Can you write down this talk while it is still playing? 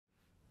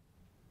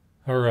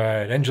All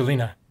right,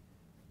 Angelina.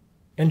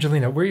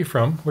 Angelina, where are you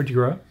from? Where'd you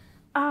grow up?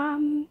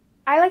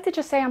 I like to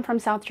just say I'm from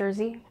South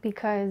Jersey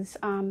because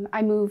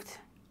I moved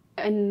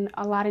in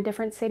a lot of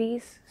different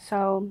cities.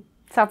 So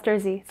South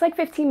Jersey, it's like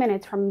 15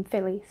 minutes from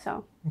Philly.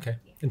 Okay.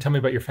 And tell me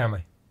about your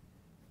family.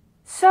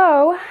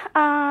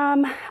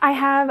 I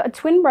have a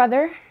twin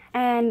brother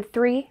and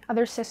three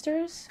other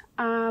sisters.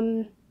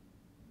 My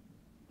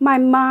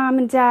mom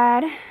and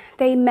dad,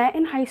 they met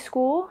in high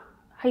school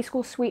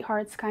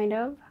sweethearts, kind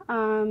of.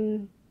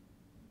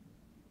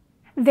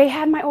 They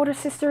had my older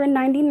sister in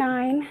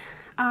 99,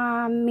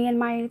 me and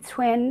my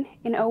twin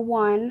in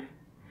 '01.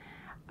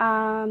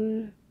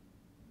 Um,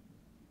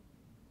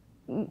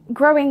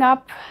 Growing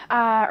up,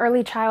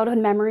 early childhood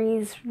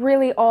memories,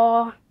 really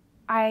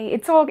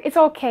it's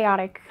all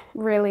chaotic,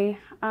 really.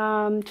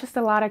 Just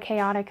a lot of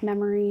chaotic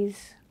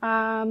memories.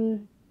 Where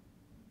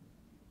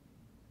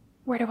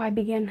do I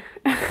begin?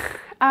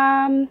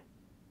 um,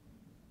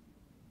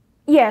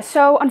 yeah,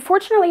 so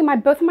unfortunately, my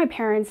both of my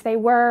parents, they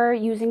were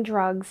using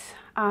drugs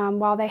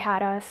while they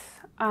had us.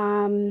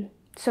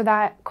 So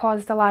that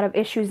caused a lot of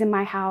issues in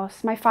my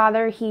house. My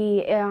father, he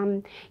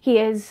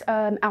is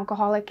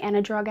alcoholic and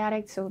a drug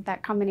addict, so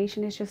that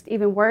combination is just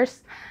even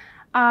worse.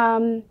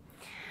 Um,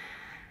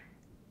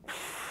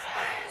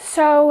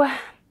 so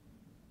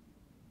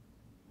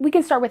we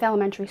can start with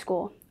elementary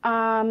school.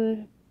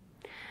 I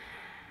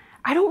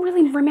don't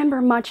really remember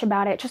much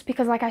about it, just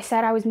because, like I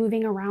said, I was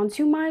moving around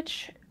too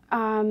much.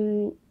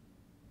 Um,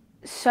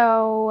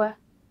 so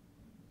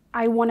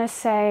I want to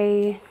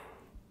say,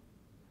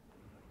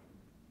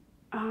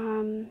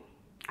 um,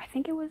 I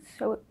think it was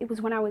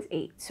when I was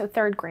 8, so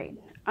third grade.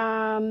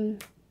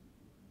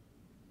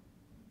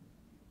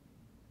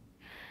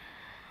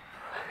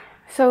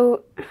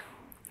 So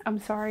I'm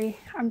sorry.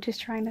 I'm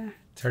just trying to.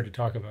 It's hard to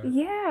talk about it.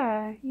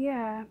 Yeah,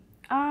 yeah.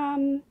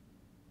 Um,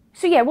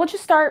 so yeah, we'll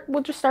just start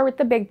with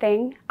the big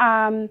thing.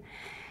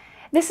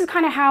 This is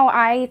kind of how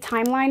I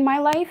timeline my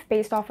life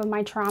based off of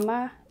my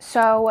trauma.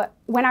 So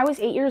when I was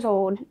 8 years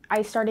old,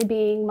 I started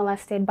being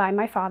molested by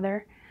my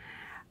father.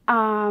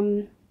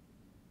 Um,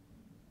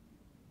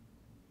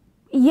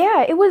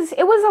 yeah, it was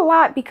a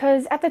lot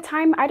because at the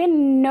time I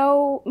didn't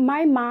know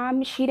my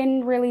mom, she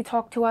didn't really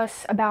talk to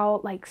us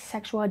about like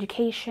sexual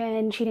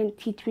education. She didn't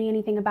teach me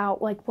anything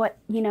about like what,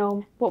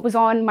 what was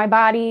on my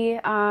body.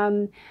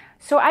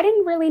 So I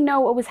didn't really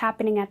know what was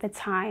happening at the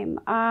time.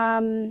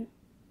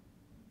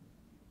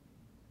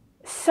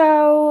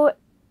 So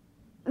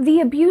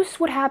the abuse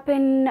would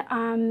happen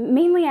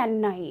mainly at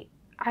night.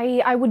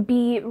 I would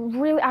be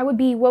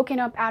woken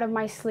up out of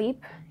my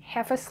sleep,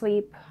 half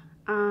asleep.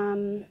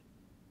 Um,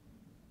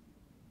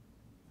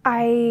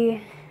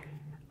 I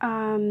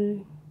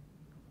um,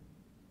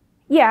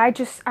 yeah,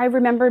 I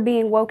remember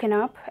being woken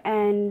up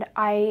and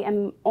I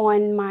am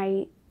on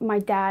my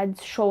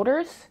dad's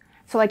shoulders.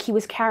 So like he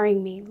was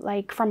carrying me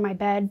like from my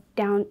bed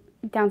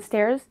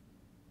downstairs.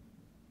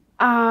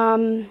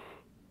 Um,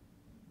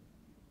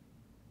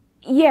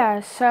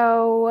 yeah,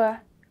 so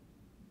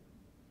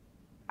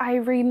I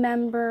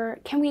remember,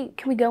 can we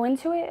go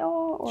into it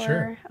all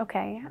Sure. or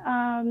okay.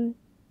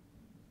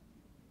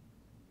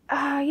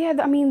 Yeah,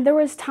 I mean there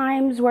was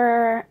times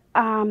where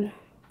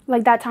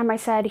like that time I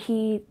said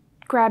he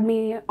grabbed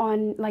me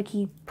on, like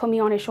he put me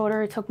on his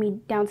shoulder, took me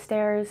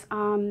downstairs.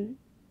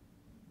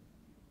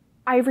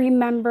 I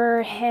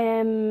remember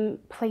him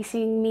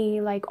placing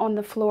me like on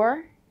the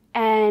floor,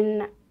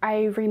 and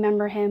I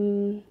remember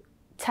him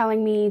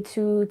telling me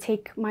to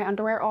take my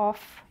underwear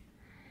off,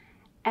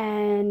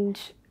 and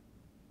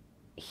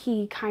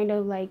he kind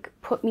of like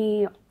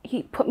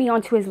he put me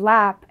onto his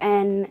lap,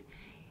 and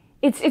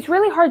it's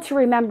really hard to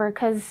remember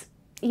because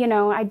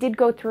I did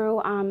go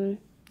through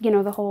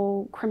the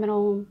whole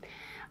criminal,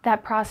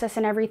 that process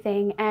and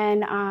everything,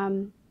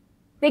 and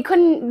they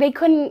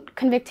couldn't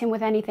convict him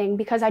with anything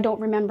because I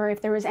don't remember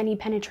if there was any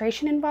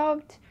penetration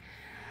involved.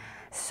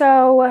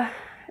 So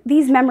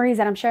these memories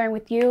that I'm sharing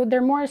with you,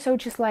 they're more so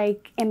just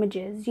like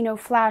images,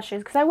 flashes,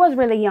 because I was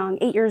really young,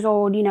 8 years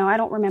old. I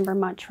don't remember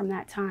much from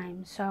that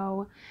time.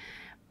 So,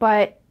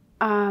 but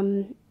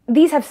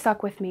these have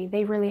stuck with me.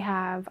 They really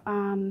have.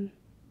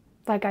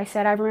 Like I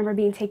said, I remember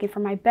being taken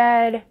from my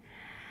bed.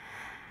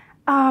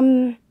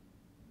 Um,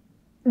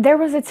 there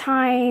was a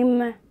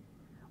time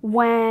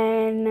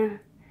when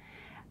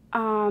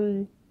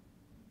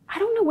I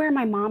don't know where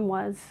my mom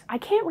was. I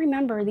can't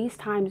remember these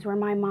times where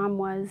my mom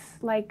was.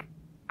 Like,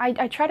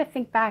 I try to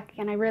think back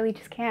and I really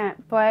just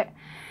can't. But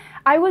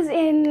I was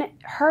in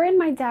her and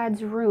my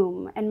dad's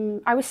room,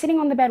 and I was sitting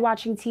on the bed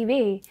watching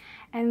TV.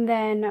 And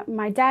then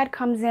my dad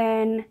comes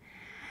in,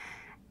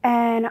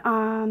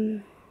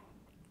 and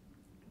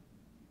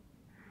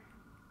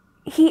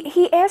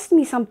he asked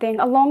me something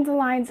along the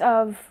lines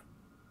of,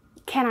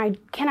 can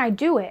I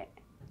do it?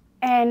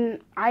 And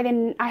I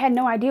had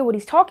no idea what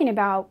he's talking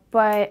about,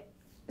 but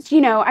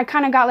I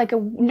kind of got like a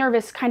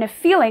nervous kind of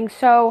feeling.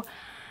 So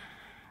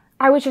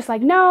I was just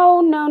like,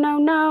 no, no, no,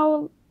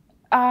 no.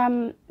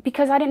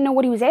 because I didn't know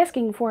what he was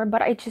asking for,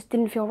 but it just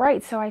didn't feel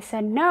right. So I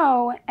said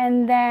no.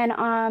 And then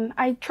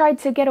I tried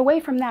to get away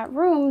from that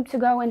room to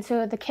go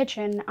into the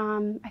kitchen.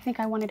 I think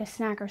I wanted a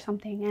snack or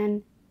something.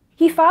 And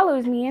he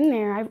follows me in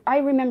there. I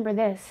remember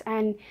this.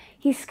 And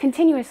he's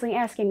continuously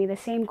asking me the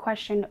same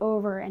question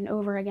over and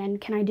over again.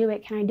 Can I do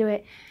it? Can I do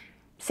it?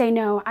 Say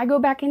no. I go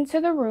back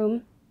into the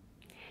room.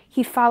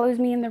 He follows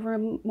me in the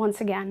room once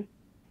again.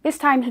 This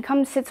time he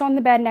comes, sits on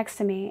the bed next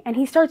to me, and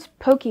he starts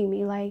poking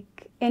me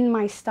like in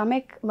my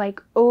stomach,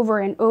 like over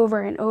and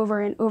over and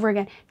over and over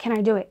again. Can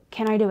I do it?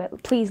 Can I do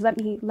it? Please let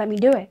me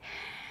do it.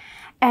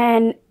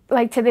 And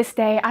like to this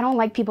day, I don't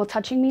like people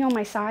touching me on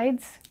my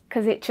sides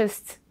because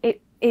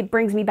it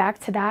brings me back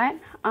to that.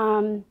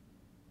 So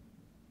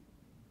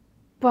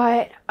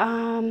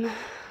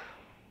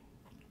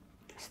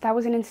that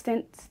was an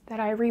instance that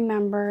I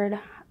remembered.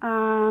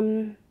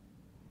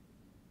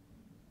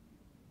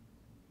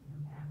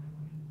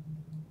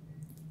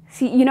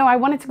 See, you know, I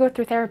wanted to go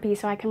through therapy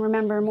so I can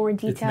remember more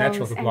details. It's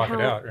natural to block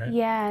it out, right?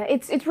 Yeah,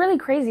 it's really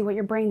crazy what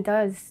your brain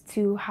does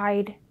to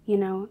hide, you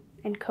know,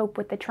 and cope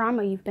with the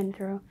trauma you've been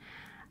through.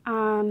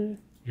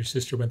 Your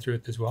sister went through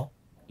it as well?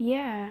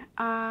 Yeah.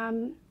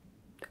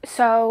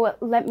 So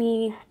let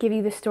me give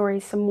you the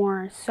story some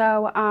more.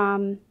 So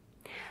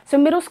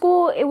middle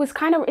school,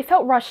 it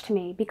felt rushed to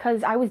me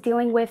because I was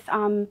dealing with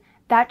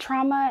that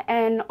trauma,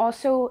 and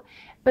also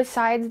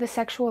besides the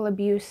sexual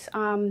abuse,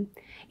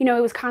 you know,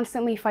 it was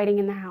constantly fighting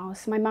in the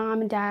house. My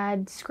mom and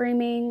dad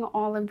screaming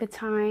all of the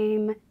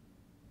time,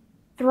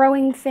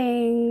 throwing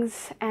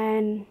things,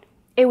 and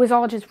it was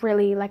all just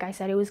really, like I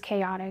said, it was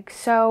chaotic.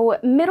 So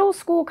middle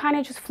school kind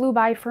of just flew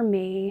by for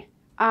me.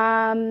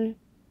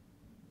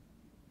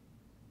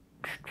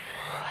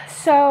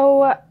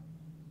 So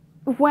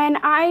when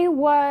I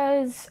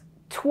was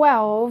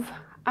 12,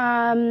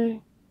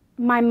 my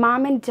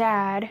mom and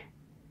dad,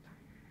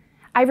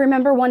 I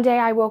remember one day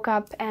I woke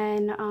up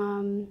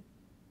and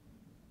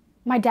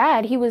my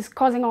dad, he was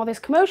causing all this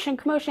commotion,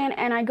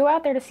 and I go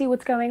out there to see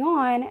what's going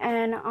on,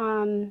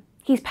 and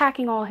he's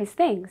packing all his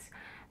things.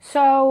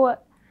 So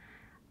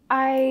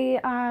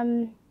I,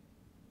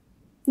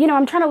 you know,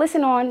 I'm trying to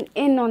listen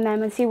in on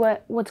them and see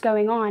what's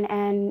going on,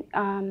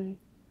 and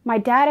my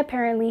dad,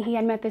 apparently he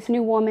had met this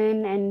new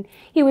woman, and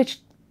he was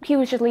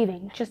just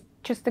leaving, just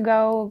to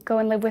go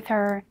and live with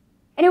her.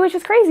 And it was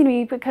just crazy to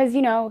me because,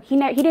 you know, he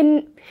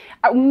didn't,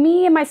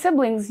 me and my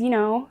siblings, you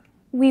know,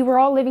 we were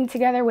all living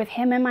together with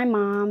him and my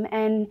mom,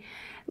 and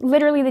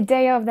literally the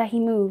day of that he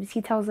moves,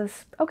 he tells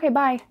us, okay,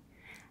 bye.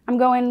 I'm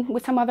going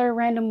with some other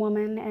random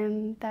woman,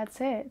 and that's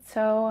it.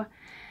 So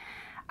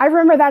I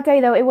remember that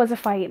day, though, it was a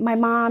fight. My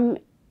mom,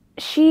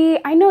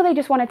 I know they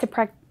just wanted to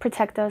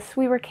protect us.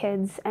 We were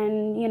kids,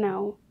 and, you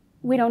know,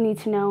 we don't need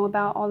to know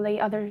about all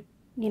the other,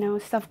 you know,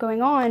 stuff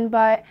going on,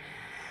 but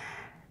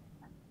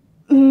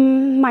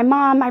my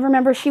mom, I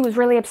remember she was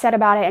really upset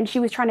about it, and she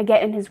was trying to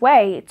get in his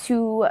way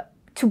to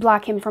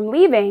block him from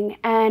leaving.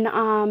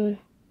 And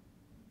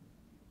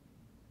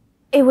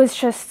it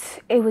was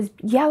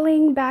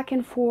yelling back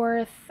and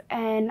forth.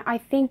 And I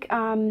think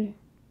there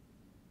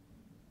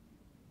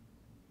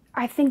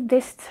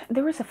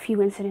was a few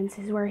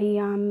incidences where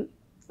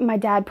my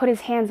dad put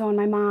his hands on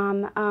my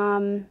mom.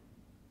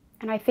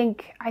 And I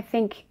think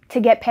to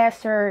get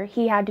past her,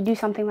 he had to do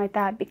something like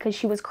that because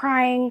she was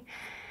crying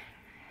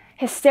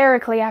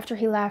hysterically after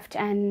he left,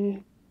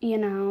 and, you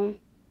know,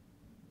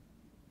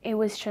 it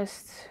was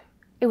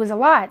a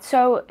lot.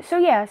 So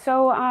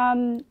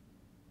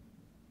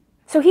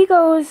he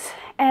goes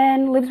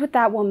and lives with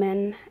that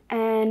woman,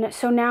 and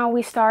so now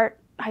we start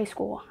high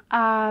school.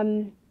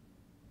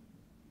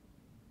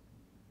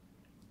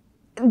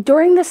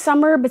 During the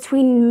summer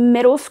between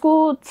middle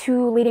school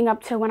to leading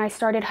up to when I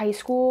started high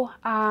school,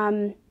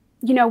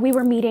 you know, we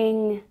were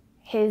meeting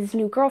his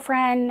new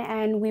girlfriend,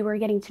 and we were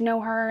getting to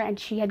know her, and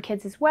she had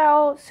kids as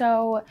well,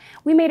 so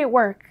we made it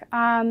work.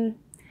 At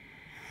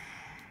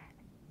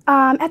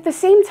the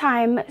same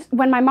time,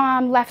 when my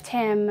mom left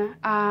him,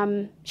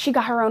 she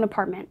got her own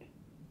apartment,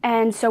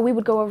 and so we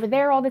would go over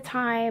there all the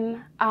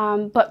time,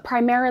 but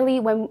primarily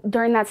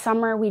during that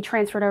summer, we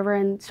transferred over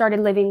and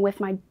started living with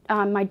my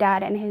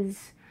dad and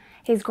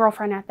his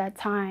girlfriend at that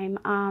time,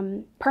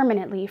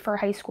 permanently for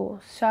high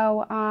school.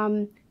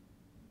 So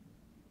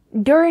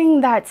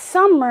during that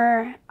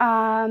summer,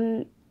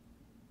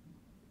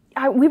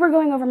 we were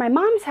going over my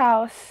mom's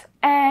house,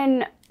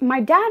 and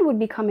my dad would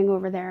be coming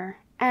over there,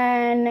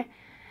 and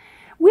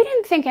we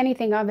didn't think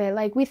anything of it.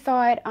 Like, we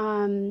thought,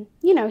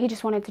 you know, he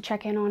just wanted to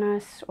check in on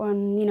us, or,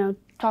 you know,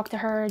 talk to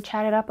her,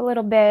 chat it up a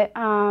little bit.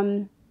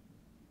 But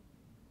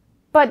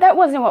that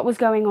wasn't what was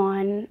going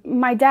on.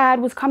 My dad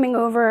was coming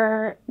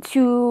over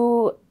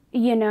to,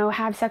 you know,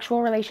 have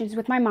sexual relations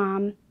with my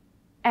mom,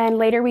 and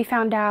later we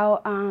found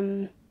out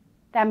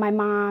that my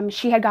mom,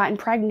 she had gotten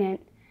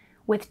pregnant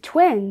with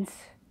twins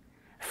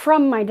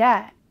from my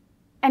dad.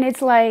 And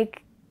it's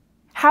like,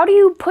 how do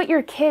you put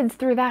your kids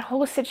through that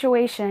whole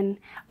situation,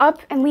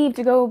 up and leave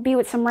to go be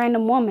with some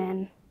random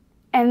woman,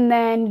 and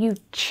then you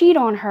cheat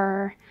on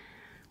her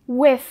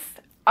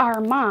with our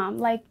mom?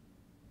 Like,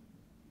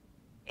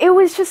 it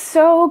was just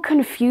so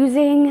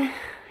confusing.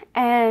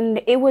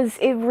 And it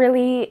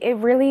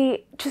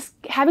really just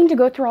having to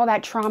go through all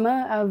that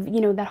trauma of,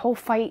 that whole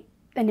fight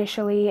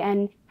initially,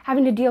 and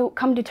having to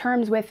come to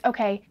terms with,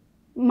 okay,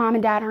 mom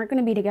and dad aren't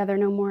going to be together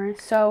no more.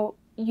 So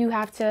you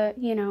have to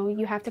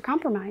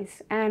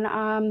compromise.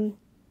 And,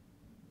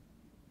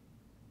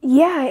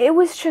 yeah, it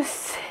was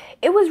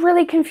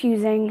really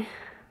confusing.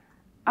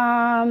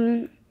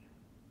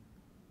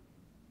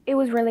 It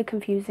was really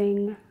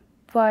confusing,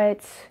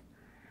 but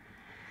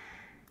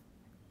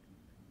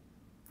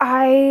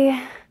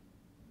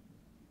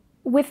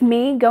with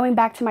me going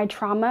back to my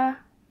trauma,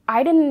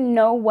 I didn't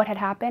know what had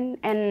happened,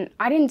 and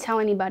I didn't tell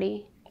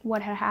anybody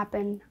what had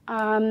happened.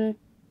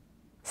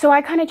 So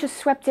I kind of just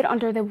swept it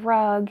under the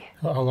rug.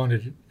 How long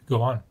did it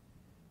go on?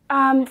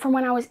 From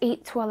when I was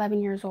 8 to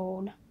 11 years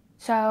old.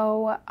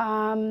 So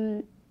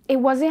it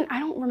wasn't, I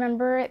don't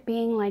remember it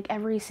being like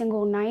every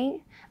single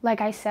night.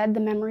 Like I said, the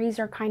memories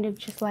are kind of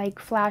just like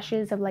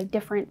flashes of like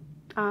different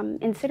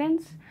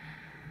incidents.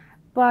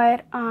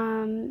 But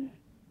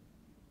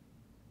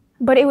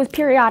it was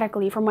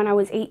periodically from when I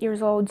was 8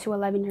 years old to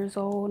 11 years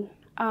old.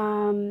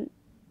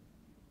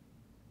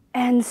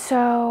 And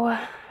so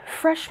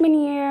freshman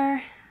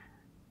year,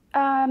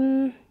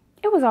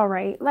 it was all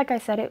right. Like I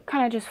said, it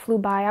kind of just flew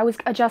by. I was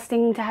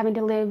adjusting to having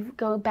to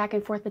go back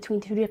and forth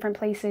between 2 different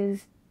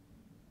places.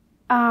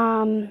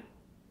 Yeah,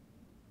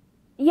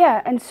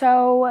 and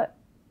so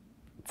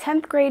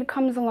 10th grade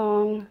comes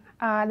along.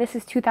 This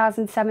is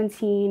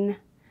 2017.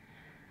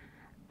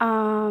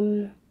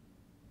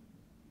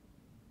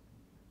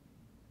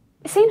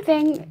 Same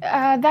thing.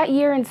 That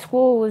year in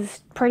school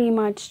was pretty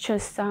much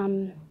just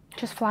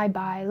fly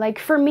by. Like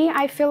for me,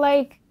 I feel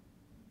like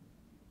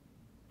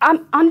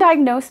I'm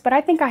undiagnosed, but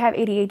I think I have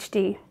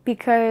ADHD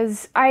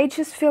because I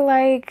just feel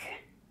like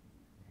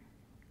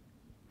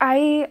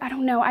I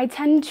don't know. I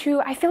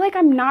feel like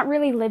I'm not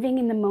really living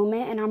in the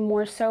moment, and I'm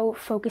more so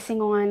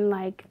focusing on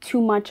like too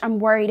much. I'm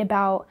worried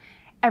about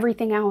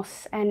everything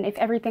else, and if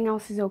everything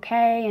else is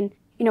okay, and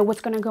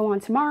what's going to go on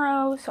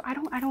tomorrow. So I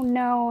don't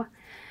know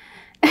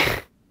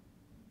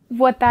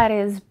what that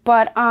is,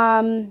 but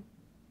so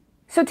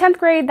 10th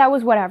grade, that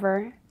was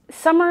whatever.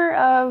 Summer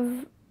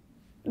of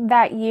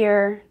that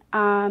year,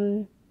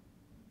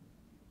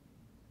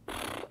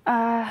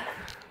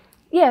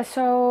 yeah,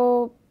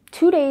 so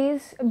 2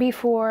 days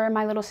before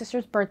my little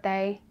sister's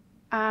birthday,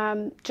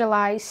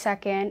 July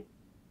 2nd,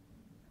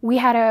 we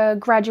had a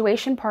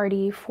graduation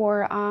party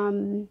for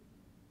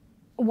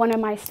one of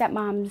my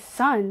stepmom's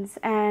sons,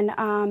 and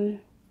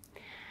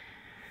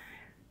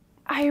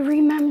I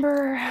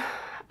remember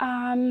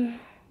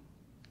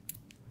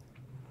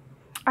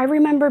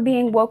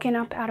being woken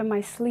up out of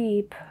my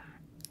sleep,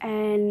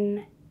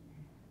 and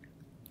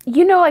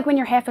like when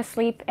you're half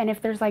asleep and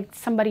if there's like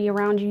somebody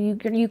around you,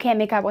 you can't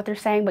make out what they're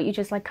saying, but you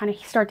just like kind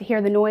of start to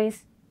hear the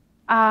noise.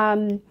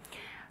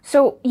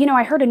 So,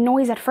 I heard a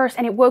noise at first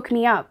and it woke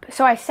me up.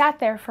 So I sat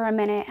there for a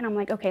minute and I'm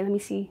like, okay, let me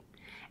see.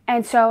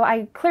 And so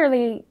I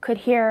clearly could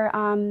hear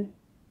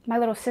my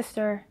little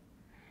sister.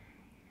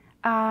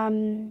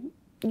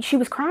 She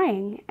was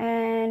crying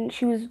and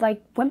she was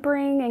like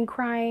whimpering and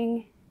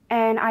crying.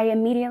 And I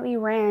immediately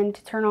ran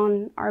to turn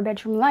on our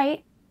bedroom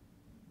light.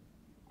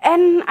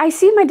 And I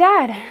see my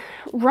dad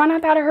run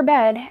up out of her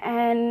bed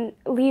and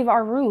leave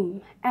our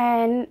room.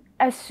 And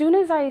as soon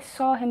as I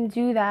saw him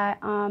do that,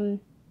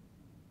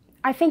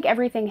 I think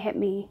everything hit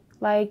me.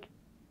 Like,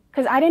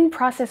 because I didn't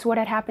process what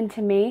had happened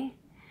to me.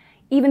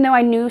 Even though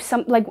I knew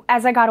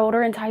as I got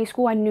older into high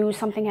school, I knew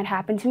something had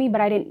happened to me,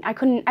 but I didn't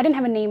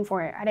have a name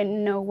for it. I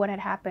didn't know what had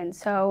happened.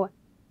 So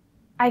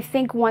I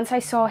think once I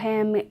saw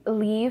him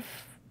leave,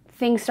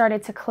 things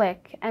started to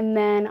click. And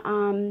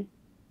then,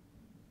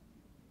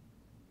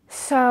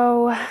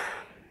 so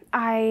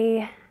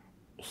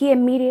he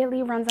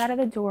immediately runs out of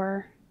the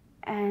door,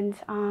 and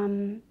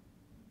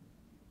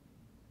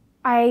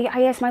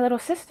I asked my little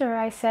sister,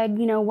 I said,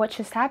 what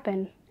just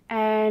happened?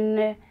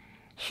 And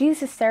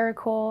she's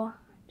hysterical.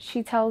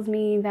 She tells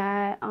me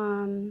that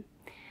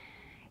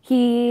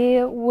he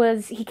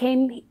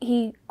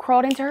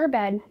crawled into her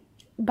bed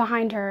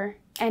behind her,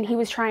 and he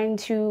was trying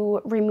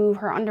to remove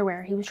her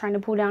underwear. He was trying to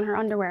pull down her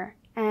underwear.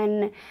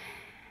 And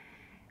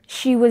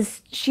she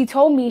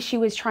told me she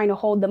was trying to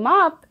hold them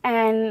up,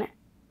 and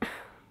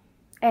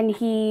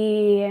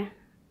he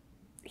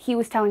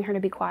was telling her to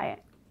be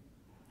quiet.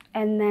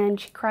 And then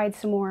she cried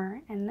some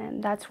more, and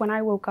then that's when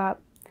I woke up.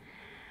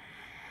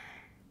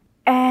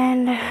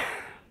 And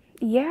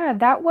yeah,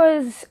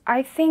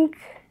 I think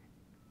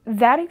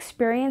that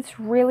experience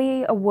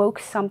really awoke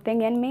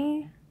something in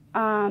me.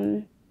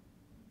 I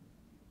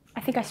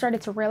think I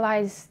started to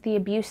realize the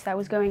abuse that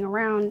was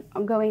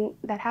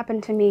that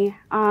happened to me.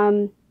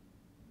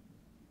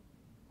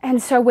 And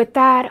so with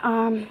that,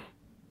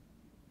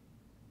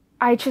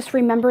 I just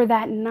remember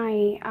that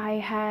night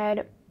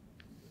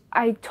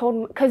I told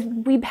him, because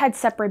we had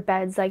separate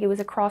beds, like it was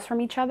across from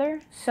each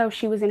other. So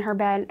she was in her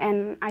bed,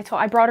 and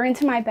I brought her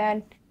into my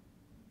bed.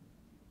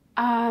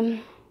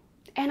 And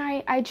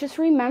I just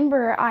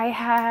remember I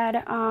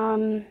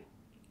had,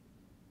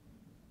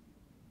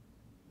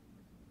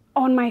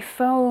 on my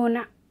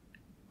phone,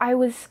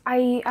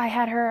 I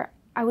had her,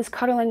 I was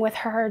cuddling with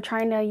her,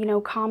 trying to, you know,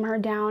 calm her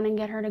down and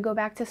get her to go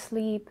back to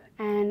sleep.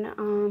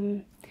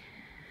 And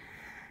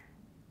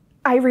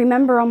I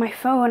remember on my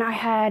phone, I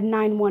had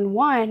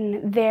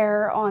 911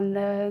 there on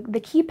the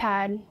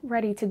keypad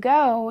ready to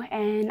go.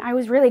 And I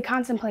was really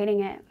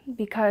contemplating it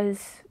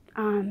because,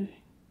 you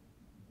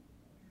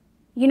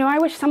know, I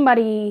wish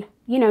somebody,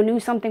 you know,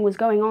 knew something was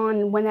going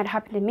on when that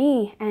happened to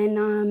me.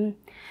 And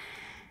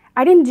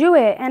I didn't do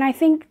it. And I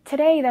think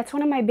today that's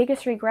one of my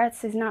biggest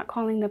regrets, is not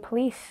calling the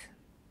police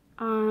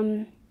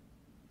when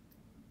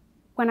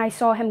I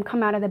saw him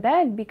come out of the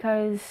bed,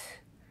 because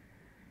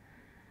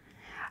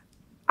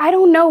I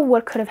don't know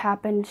what could have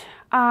happened.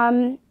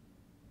 I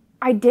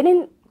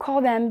didn't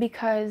call them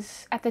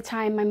because at the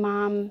time my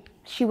mom,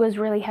 she was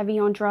really heavy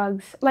on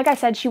drugs. Like I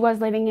said, she was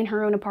living in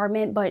her own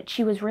apartment, but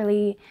she was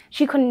really,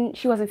 she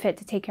wasn't fit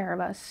to take care of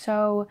us.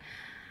 So,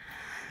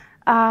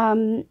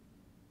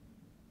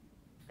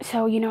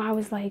 you know, I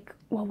was like,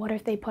 well, what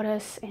if they put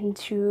us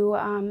into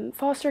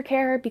foster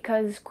care?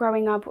 Because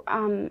growing up,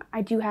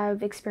 I do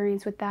have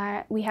experience with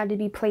that. We had to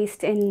be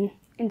placed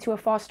into a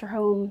foster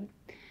home.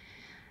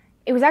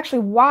 It was actually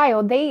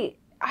wild. I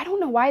don't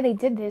know why they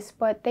did this,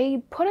 but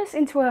they put us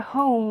into a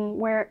home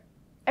where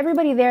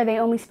everybody there, they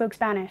only spoke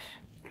Spanish.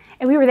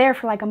 And we were there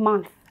for like a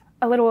month,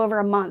 a little over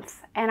a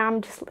month. And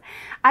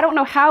I don't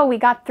know how we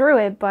got through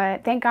it,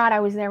 but thank God I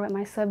was there with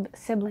my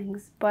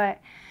siblings.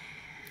 But,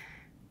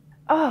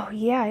 oh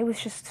yeah, it was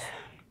just,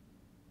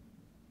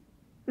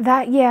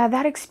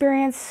 that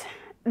experience,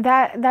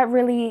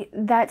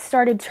 that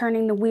started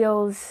turning the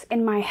wheels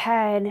in my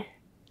head.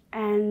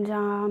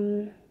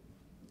 And,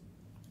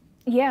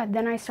 yeah,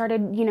 then I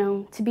started, you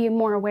know, to be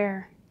more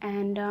aware.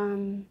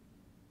 And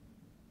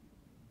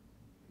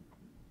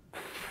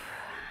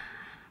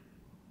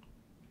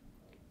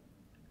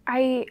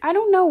I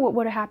don't know what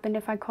would have happened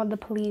if I called the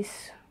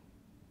police,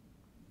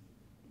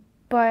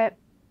 but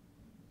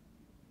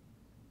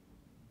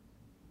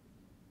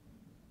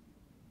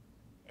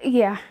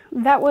yeah,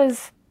 that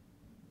was,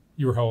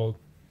 You were how old?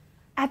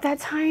 at that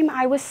time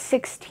I was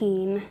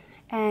 16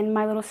 and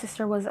my little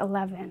sister was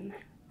 11.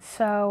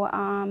 So,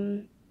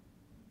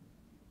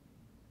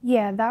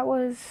 yeah, that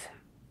was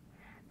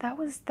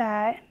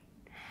that.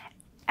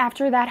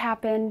 After that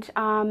happened,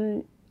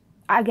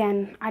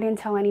 again, I didn't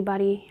tell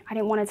anybody. I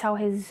didn't want to tell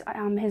his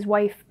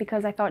wife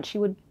because I thought she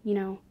would, you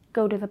know,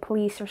 go to the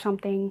police or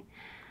something.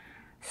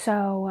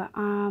 So,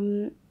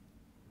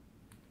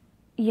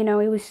 you know,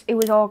 it was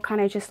all kind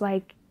of just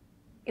like,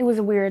 it was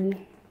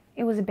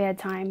a bad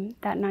time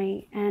that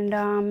night.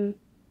 And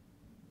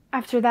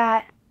after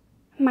that,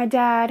 my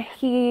dad,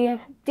 he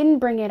didn't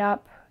bring it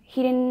up.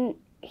 He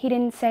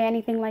didn't say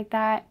anything like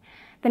that.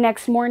 The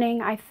next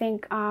morning, I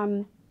think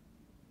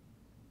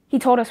he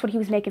told us what he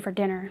was making for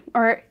dinner,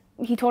 or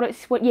he told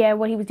us what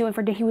he was doing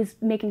for dinner. He was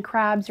making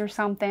crabs or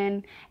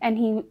something, and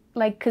he,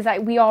 like, cause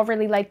we all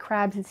really like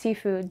crabs and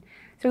seafood,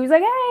 so he was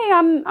like, "Hey,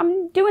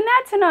 I'm doing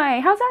that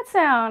tonight. How's that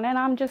sound?" And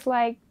I'm just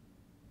like,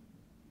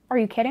 "Are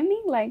you kidding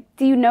me? Like,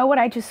 do you know what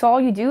I just saw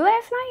you do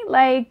last night?"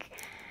 Like,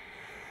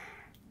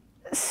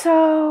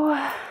 so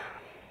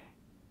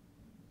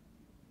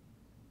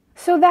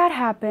that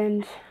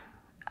happened.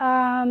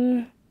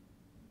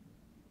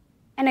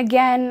 And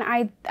again,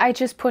 I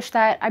just pushed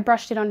that, I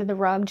brushed it under the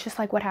rug, just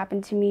like what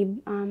happened to me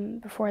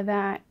before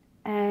that.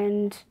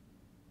 And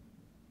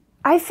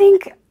I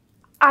think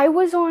I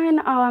was on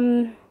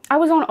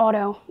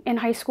auto in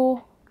high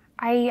school.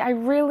 I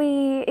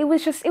really, it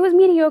was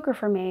mediocre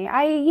for me.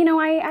 You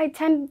know, I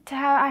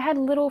had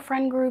little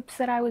friend groups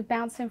that I was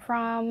bouncing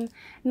from,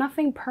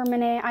 nothing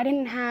permanent. I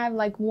didn't have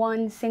like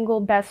one single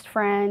best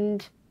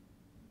friend.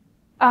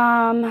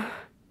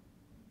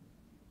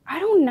 I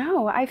don't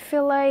know. I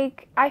feel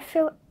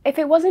if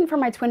it wasn't for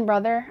my twin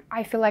brother,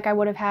 I feel like I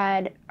would have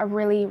had a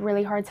really,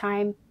 really hard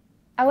time.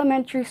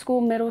 Elementary school,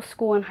 middle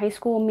school, and high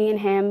school, me and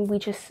him, we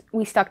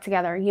stuck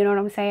together. You know what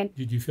I'm saying?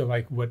 Did you feel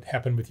like what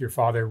happened with your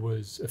father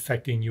was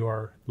affecting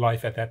your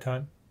life at that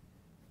time?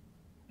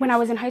 When I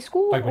was in high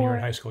school? Like when you were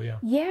in high school, yeah.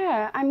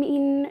 Yeah, I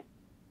mean,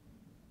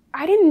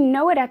 I didn't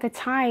know it at the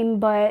time,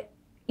 but,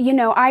 you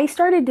know, I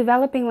started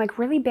developing like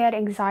really bad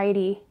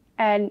anxiety.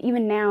 And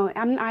even now,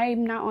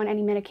 I'm not on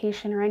any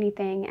medication or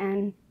anything.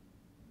 And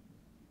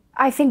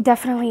I think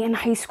definitely in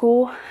high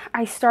school,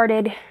 I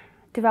started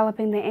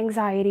developing the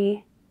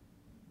anxiety.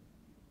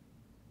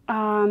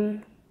 I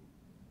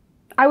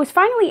was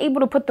finally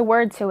able to put the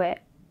word to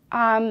it.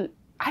 I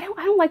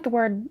don't like the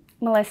word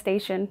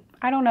molestation.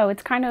 I don't know.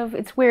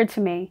 It's weird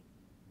to me,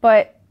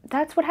 but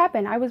that's what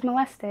happened. I was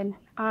molested.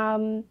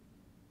 And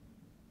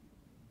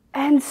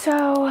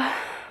so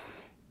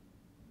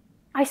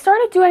I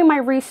started doing my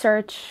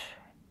research,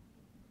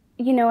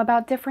 you know,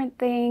 about different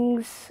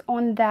things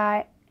on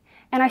that.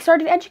 And I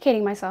started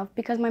educating myself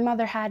because my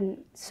mother hadn't.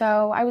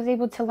 So I was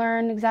able to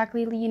learn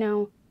exactly, you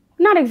know,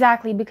 not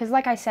exactly, because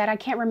like I said, I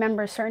can't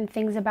remember certain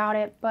things about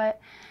it,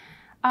 but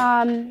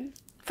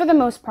for the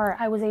most part,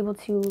 I was able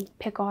to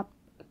pick up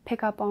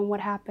on what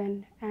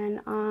happened.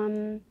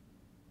 And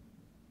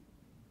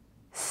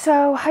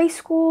So high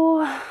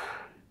school,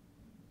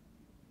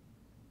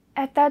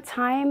 at that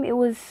time,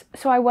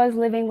 I was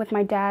living with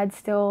my dad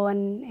still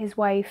and his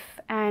wife,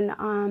 and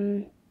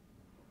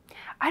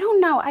I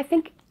don't know,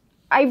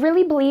 I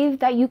really believe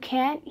that you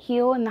can't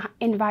heal in the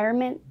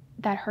environment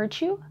that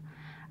hurts you.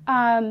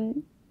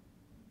 Um,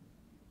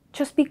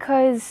 just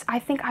because I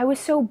think I was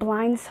so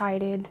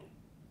blindsided.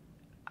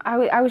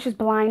 I was just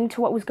blind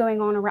to what was going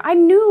on around. I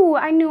knew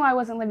I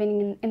wasn't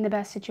living in the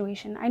best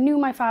situation. I knew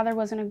my father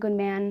wasn't a good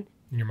man.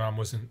 And your mom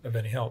wasn't of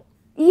any help.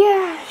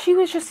 Yeah, she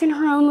was just in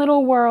her own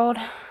little world.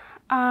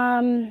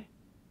 Um,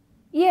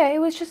 yeah, it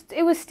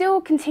was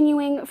still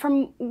continuing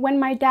from when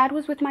my dad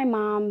was with my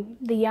mom,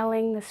 the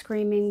yelling, the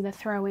screaming, the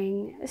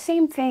throwing.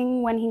 Same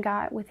thing when he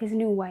got with his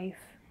new wife.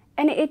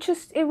 And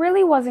it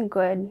really wasn't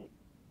good.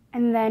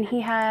 And then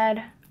he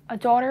had a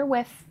daughter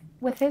with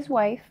his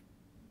wife.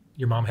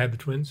 Your mom had the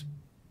twins?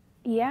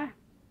 Yeah.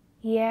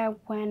 Yeah,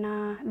 when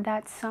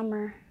that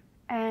summer.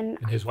 And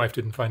And his wife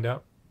didn't find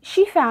out?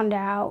 she found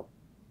out.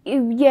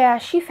 Yeah,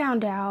 she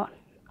found out.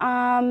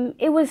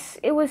 It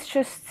was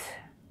just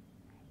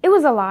it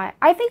was a lot.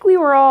 I think we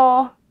were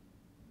all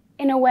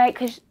in a way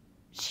cuz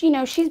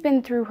she, she's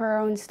been through her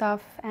own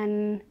stuff,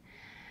 and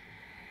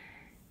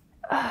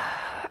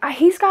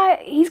he's got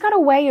a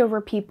way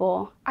over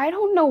people. I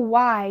don't know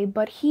why,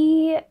 but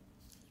he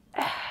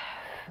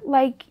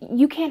like,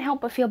 you can't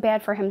help but feel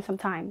bad for him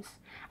sometimes.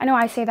 I know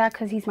I say that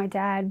cuz he's my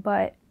dad,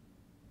 but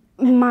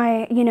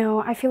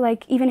I feel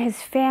like even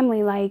his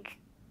family, like,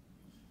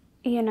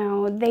 they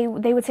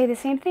would say the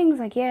same things,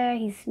 like, yeah,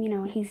 he's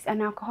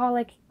an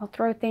alcoholic, he'll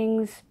throw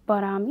things,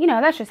 but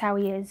that's just how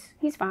he is.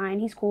 He's fine,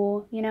 he's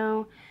cool.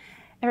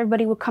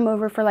 Everybody would come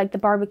over for like the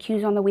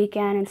barbecues on the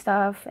weekend and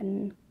stuff,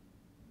 and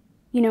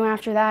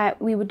after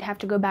that we would have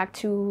to go back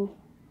to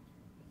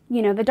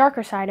the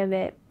darker side of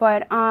it.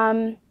 But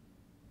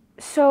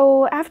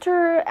so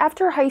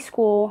after high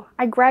school,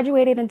 I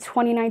graduated in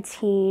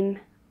 2019.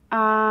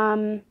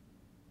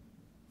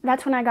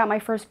 That's when I got my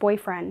first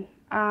boyfriend.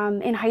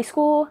 In high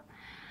school,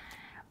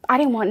 I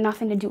didn't want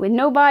nothing to do with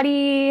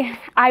nobody.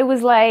 I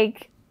was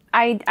like,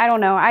 I don't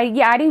know. I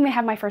didn't even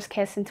have my first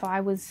kiss until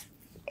I was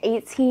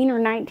 18 or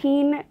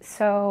 19.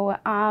 So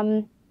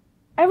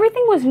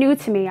everything was new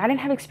to me. I didn't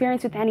have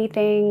experience with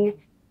anything.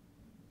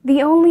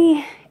 The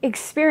only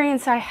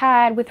experience I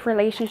had with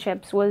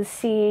relationships was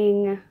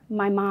seeing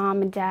my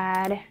mom and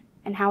dad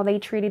and how they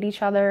treated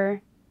each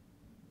other.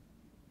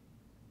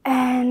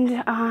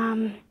 And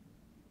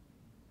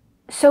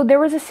so there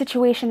was a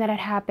situation that had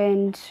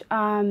happened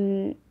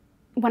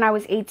when I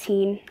was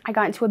 18. I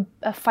got into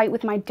a fight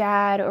with my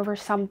dad over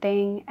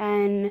something,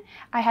 and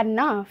I had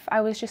enough.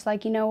 I was just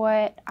like, you know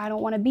what? I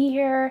don't want to be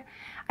here.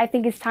 I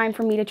think it's time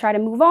for me to try to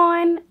move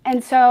on.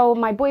 And so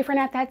my boyfriend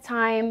at that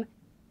time,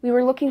 we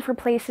were looking for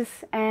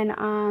places,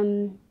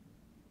 and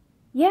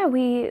yeah,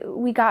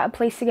 we got a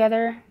place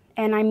together,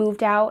 and I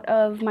moved out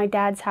of my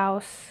dad's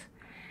house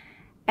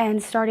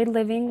and started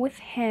living with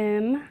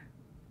him.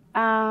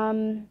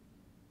 That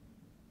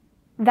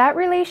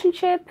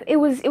relationship, it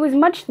was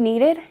much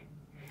needed,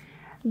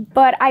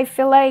 but I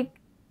feel like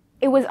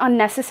it was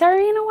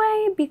unnecessary in a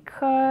way,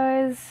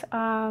 because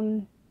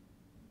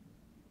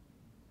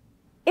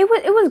it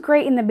was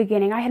great in the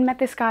beginning. I had met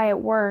this guy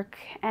at work,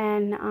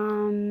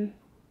 and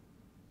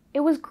it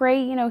was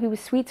great. He was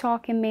sweet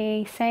talking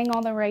me, saying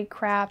all the right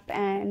crap,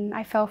 and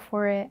I fell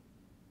for it.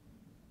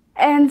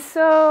 And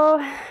so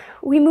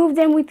we moved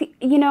in with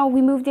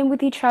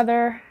each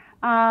other.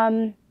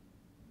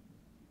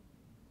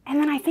 And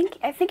then I think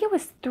it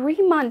was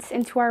 3 months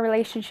into our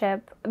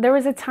relationship, there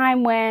was a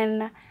time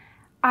when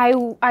I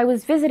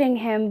was visiting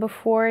him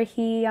before I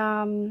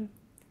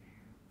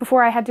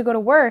had to go to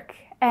work,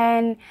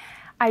 and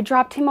I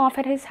dropped him off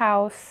at his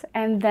house,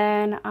 and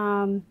then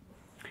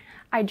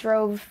I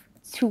drove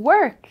to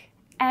work,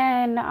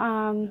 and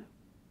I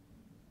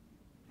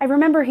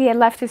remember he had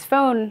left his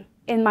phone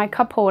in my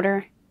cup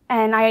holder,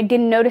 and I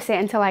didn't notice it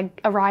until I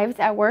arrived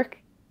at work.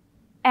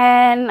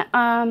 And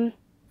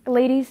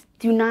ladies,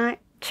 do not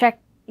check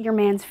your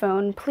man's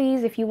phone.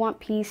 Please, if you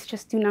want peace,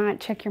 just do not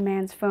check your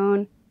man's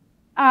phone.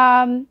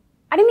 I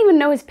didn't even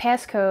know his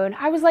passcode.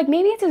 I was like,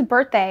 maybe it's his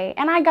birthday,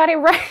 and I got it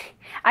right.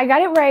 I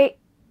got it right.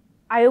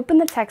 I opened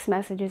the text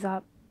messages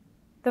up.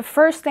 The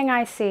first thing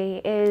I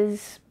see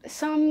is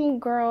some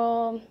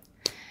girl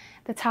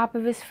at the top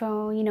of his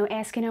phone,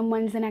 asking him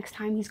when's the next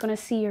time he's gonna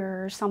see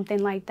her or something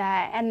like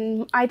that.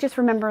 And I just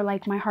remember,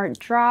 like, my heart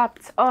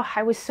dropped. Oh,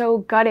 I was so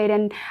gutted,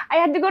 and I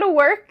had to go to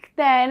work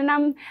then.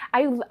 And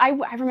I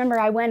remember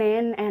I went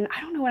in, and I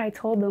don't know what I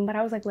told them, but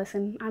I was like,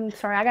 listen, I'm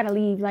sorry, I gotta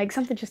leave. Like,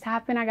 something just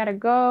happened, I gotta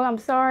go, I'm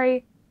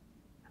sorry.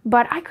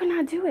 But I could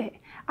not do it.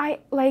 I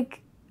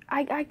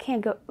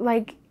can't go,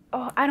 like,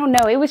 oh, I don't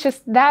know. It was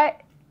just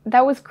that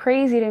was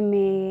crazy to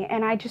me.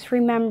 And I just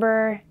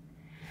remember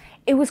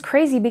it was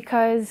crazy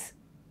because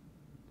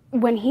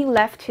when he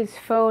left his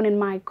phone in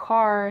my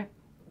car,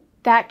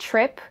 that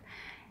trip,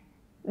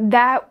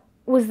 that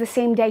was the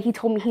same day he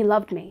told me he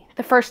loved me.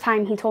 The first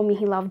time he told me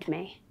he loved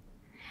me.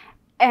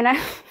 And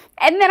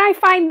and then I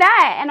find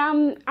that, and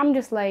I'm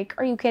just like,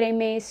 are you kidding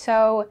me?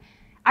 So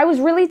I was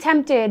really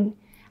tempted.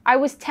 I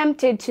was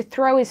tempted to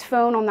throw his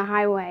phone on the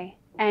highway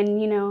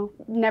and,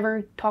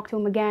 never talk to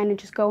him again and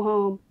just go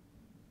home.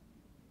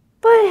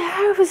 But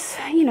I was,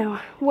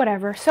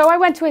 whatever. So I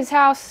went to his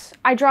house,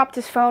 I dropped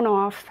his phone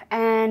off,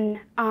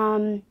 and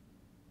I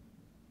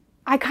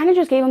kind of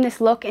just gave him this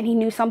look, and he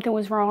knew something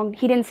was wrong.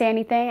 He didn't say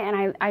anything,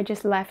 and I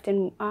just left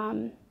and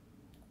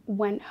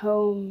went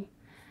home.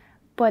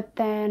 But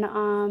then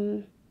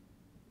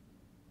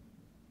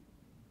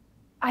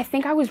I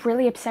think I was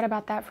really upset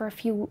about that for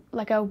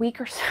a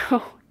week or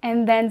so.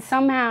 And then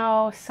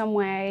somehow, some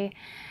way,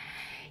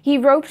 he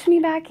roped me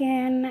back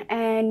in,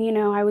 and,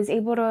 I was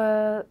able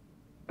to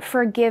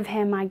forgive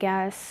him, I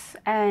guess,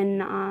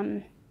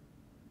 and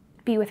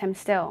be with him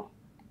still.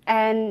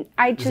 And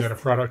I just... Is that a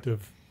product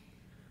of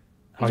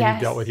how you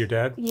dealt with your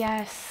dad?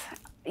 Yes.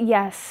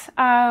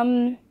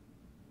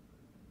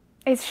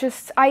 It's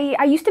just,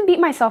 I used to beat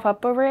myself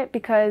up over it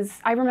because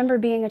I remember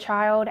being a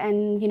child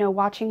and,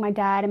 watching my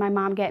dad and my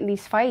mom get in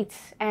these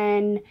fights.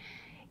 And,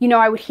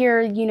 I would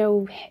hear,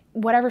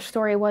 whatever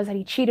story it was that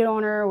he cheated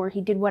on her or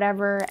he did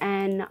whatever.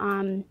 And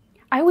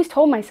I always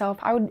told myself,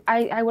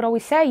 I would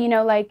always say,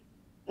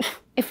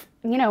 if,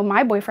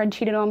 my boyfriend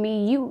cheated on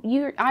me,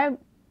 you're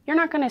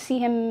not going to see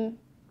him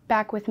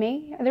back with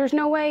me. There's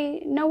no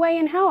way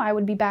in hell I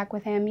would be back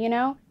with him,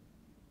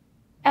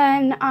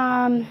 And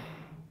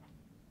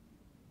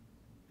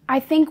I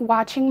think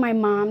watching my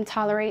mom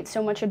tolerate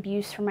so much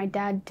abuse from my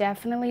dad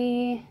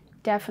definitely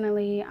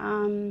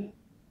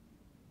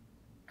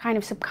kind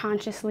of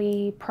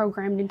subconsciously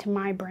programmed into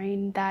my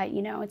brain that,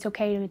 it's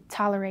okay to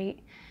tolerate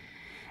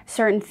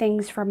certain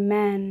things from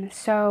men.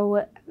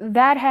 So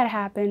that had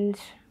happened.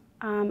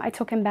 I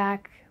took him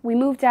back. We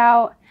moved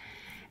out,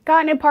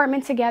 got an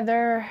apartment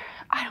together.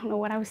 I don't know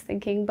what I was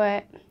thinking,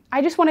 but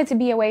I just wanted to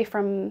be away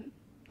from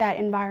that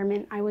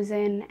environment I was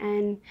in.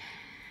 And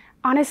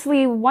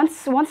honestly,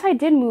 once I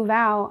did move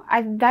out,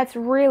 that's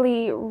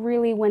really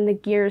when the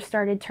gears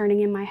started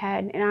turning in my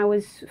head, and I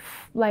was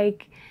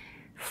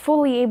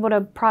fully able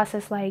to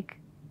process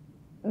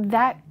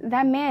that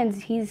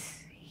man's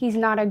he's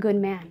not a good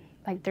man.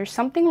 There's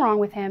something wrong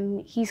with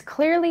him. He's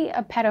clearly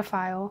a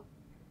pedophile,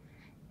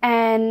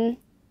 and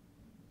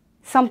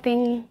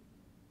something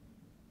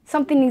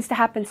needs to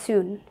happen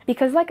soon,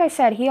 because like I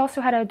said, he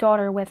also had a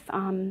daughter with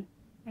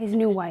his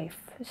new wife.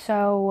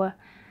 So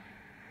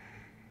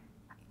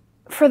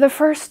for the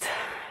first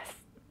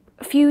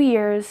few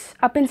years,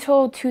 up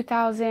until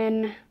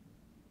 2000,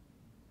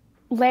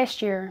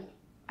 last year,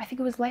 I think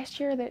it was last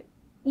year the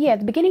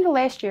beginning of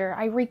last year,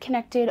 I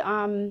reconnected.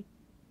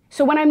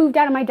 So when I moved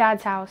out of my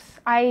dad's house,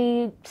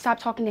 I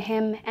stopped talking to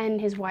him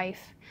and his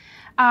wife.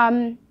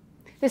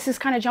 This is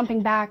kind of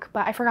jumping back,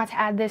 but I forgot to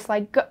add this,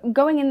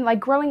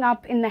 growing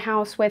up in the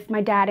house with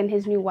my dad and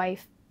his new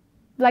wife.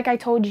 Like I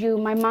told you,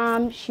 my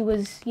mom, she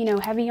was,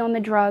 heavy on the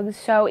drugs,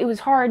 so it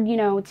was hard,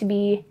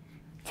 to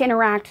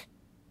interact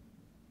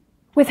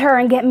with her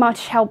and get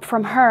much help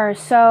from her.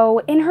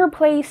 So in her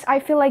place, I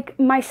feel like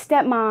my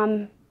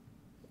stepmom,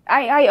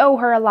 I owe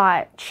her a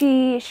lot.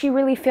 She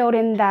really filled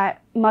in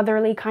that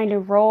motherly kind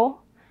of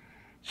role.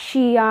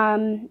 She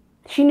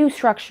knew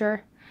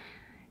structure.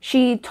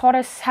 She taught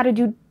us how to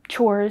do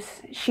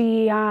chores.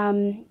 She,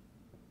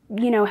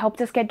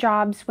 helped us get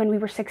jobs when we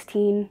were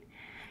 16.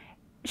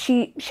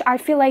 I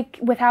feel like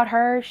without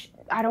her,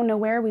 I don't know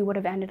where we would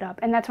have ended up.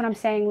 And that's what I'm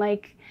saying.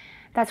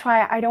 That's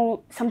why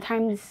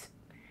sometimes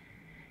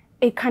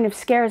it kind of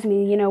scares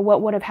me,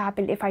 what would have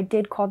happened if I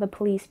did call the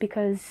police,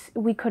 because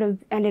we could have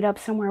ended up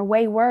somewhere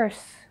way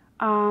worse.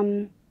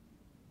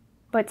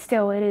 But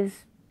still, it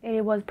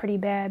was pretty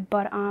bad.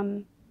 But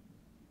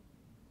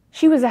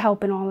she was a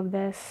help in all of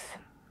this.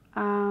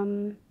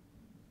 And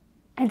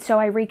so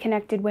I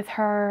reconnected with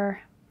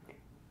her,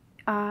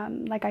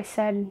 like I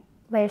said,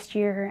 last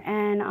year.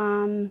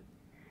 And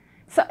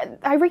so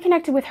I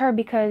reconnected with her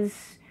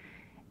because,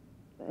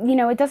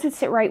 it doesn't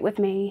sit right with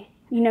me.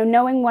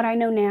 Knowing what I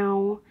know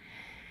now,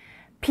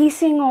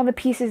 piecing all the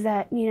pieces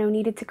that,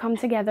 needed to come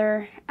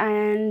together.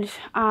 And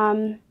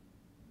I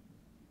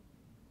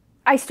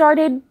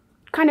started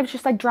kind of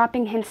just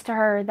dropping hints to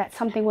her that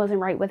something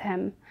wasn't right with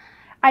him.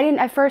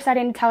 At first I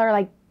didn't tell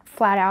her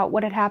flat out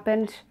what had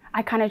happened.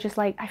 I kind of just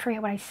I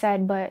forget what I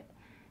said, but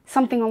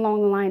something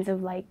along the lines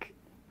of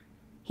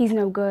he's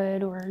no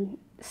good or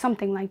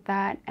something like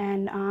that.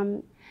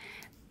 And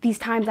these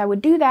times I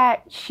would do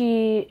that,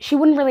 she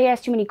wouldn't really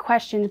ask too many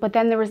questions. But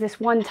then there was this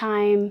one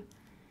time,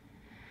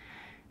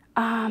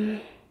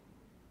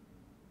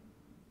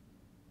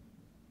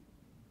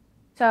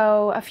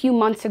 so a few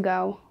months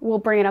ago, we'll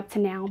bring it up to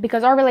now,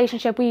 because our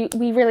relationship, we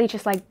really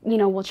just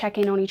we'll check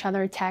in on each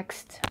other,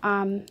 text,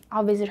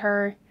 I'll visit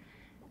her,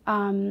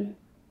 and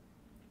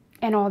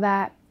all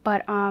that.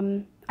 But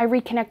I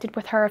reconnected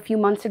with her a few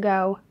months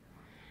ago,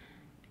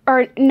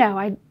 or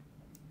no,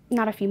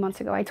 not a few months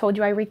ago. I told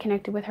you I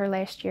reconnected with her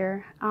last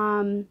year.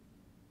 And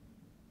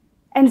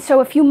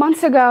so a few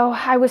months ago,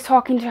 I was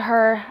talking to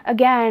her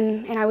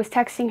again, and I was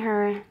texting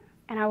her,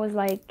 and I was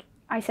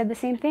I said the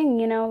same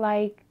thing,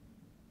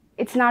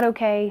 it's not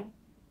okay.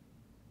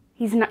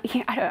 He's not,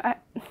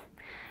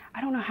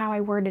 I don't know how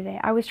I worded it.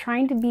 I was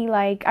trying to be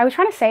like, I was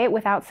trying to say it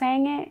without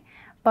saying it,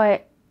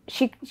 but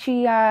she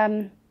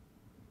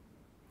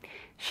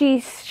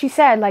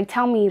said, like,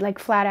 tell me, like,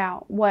 flat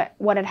out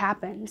what had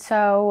happened.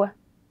 So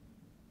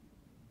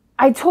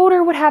I told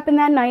her what happened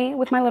that night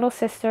with my little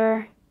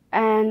sister,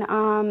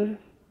 and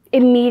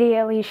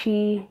immediately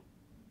she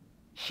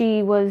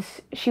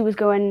was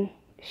going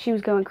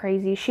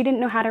crazy. She didn't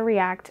know how to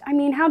react. I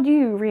mean, how do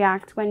you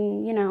react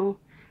when, you know,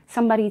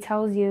 somebody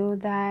tells you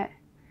that,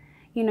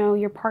 you know,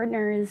 your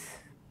partner is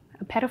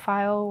a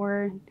pedophile,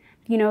 or,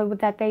 you know,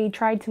 that they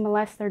tried to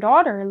molest their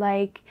daughter?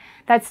 Like,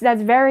 that's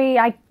very,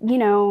 you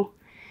know,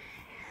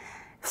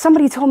 if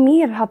somebody told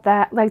me about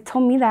that, like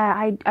told me that,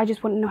 I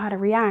just wouldn't know how to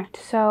react.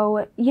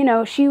 So, you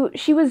know, she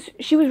was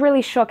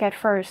really shook at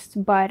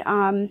first, but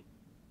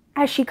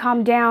as she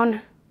calmed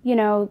down, you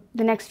know,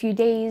 the next few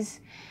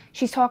days,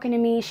 she's talking to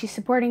me, she's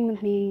supporting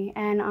with me,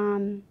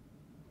 and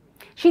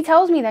she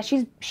tells me that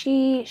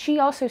she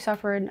also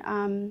suffered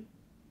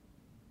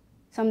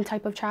some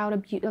type of child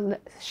abuse.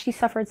 She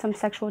suffered some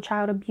sexual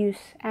child abuse,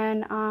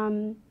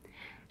 and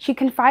she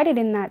confided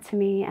in that to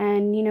me,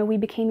 and, you know, we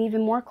became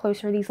even more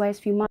closer these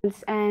last few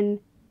months.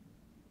 And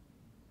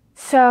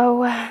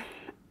so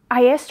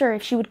I asked her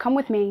if she would come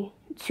with me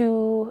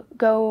to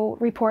go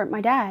report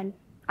my dad.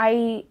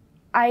 I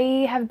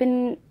have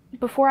been,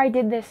 before I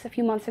did this a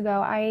few months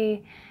ago,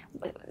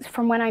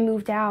 from when I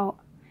moved out,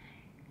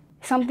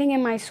 something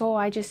in my soul,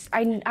 I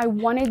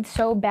wanted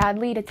so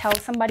badly to tell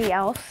somebody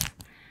else.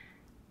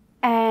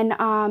 And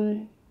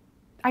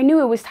I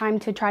knew it was time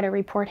to try to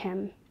report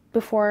him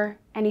before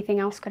anything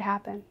else could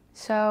happen.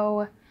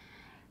 So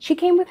she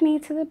came with me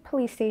to the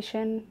police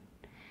station.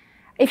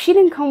 If she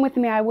didn't come with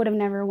me, I would have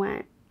never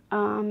went.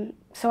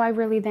 So I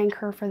really thank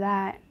her for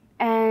that.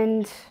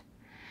 And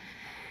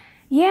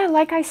yeah,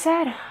 like I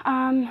said,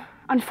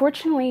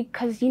 unfortunately,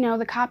 because, you know,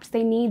 the cops,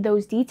 they need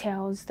those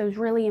details, those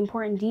really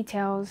important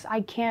details. I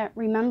can't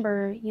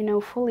remember, you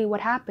know, fully what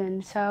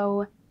happened.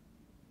 So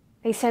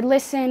they said,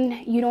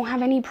 listen, you don't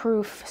have any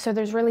proof, so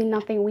there's really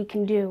nothing we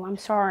can do. I'm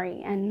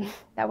sorry. And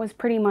that was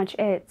pretty much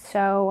it.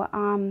 So,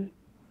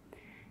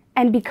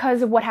 and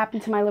because of what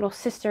happened to my little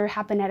sister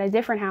happened at a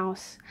different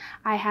house,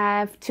 I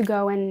have to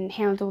go and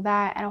handle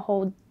that at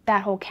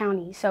that whole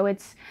county. So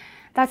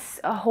that's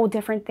a whole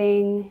different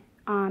thing.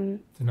 So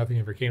nothing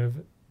ever came of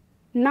it?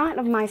 Not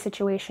of my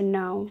situation,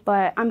 no.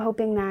 But I'm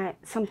hoping that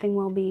something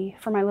will be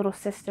for my little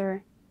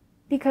sister,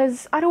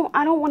 because I don't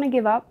want to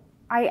give up.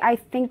 I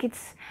think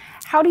it's,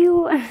 how do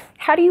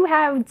you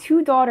have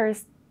two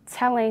daughters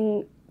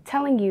telling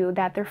you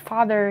that their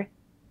father,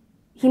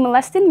 he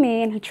molested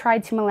me and he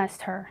tried to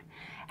molest her?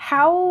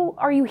 How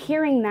are you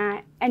hearing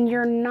that and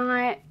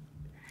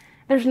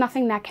there's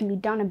nothing that can be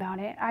done about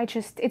it?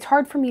 It's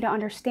hard for me to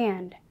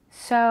understand.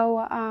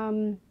 So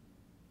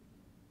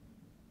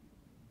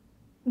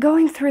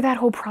going through that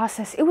whole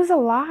process, it was a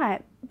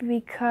lot,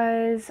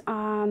 because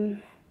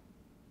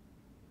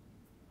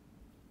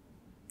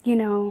you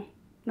know,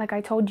 like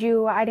I told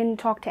you, I didn't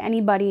talk to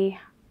anybody.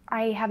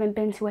 I haven't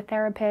been to a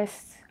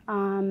therapist.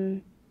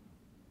 At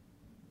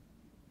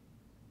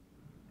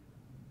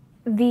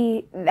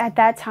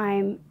that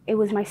time, it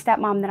was my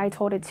stepmom that I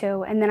told it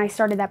to, and then I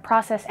started that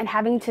process, and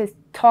having to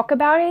talk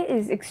about it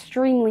is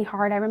extremely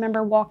hard. I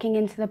remember walking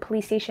into the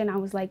police station, I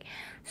was like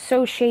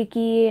so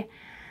shaky.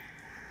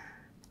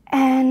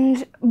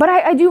 But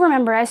I do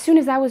remember, as soon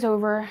as that was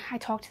over, I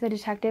talked to the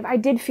detective. I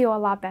did feel a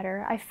lot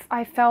better.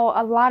 I felt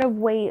a lot of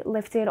weight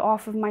lifted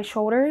off of my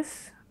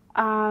shoulders.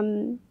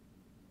 But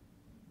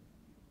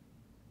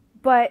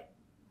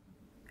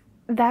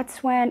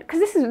that's when, because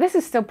this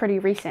is still pretty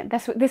recent.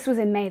 This was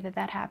in May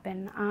that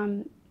happened.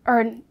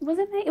 Or was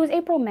it May? It was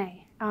April,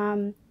 May.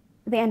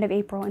 The end of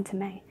April into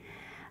May.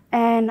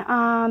 And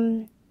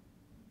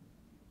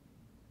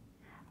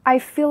I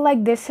feel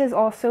like this has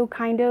also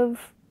kind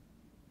of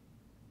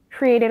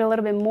created a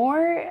little bit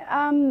more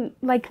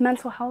like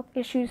mental health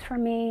issues for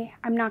me.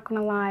 I'm not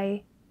gonna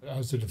lie. How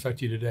does it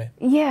affect you today?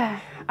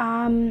 Yeah,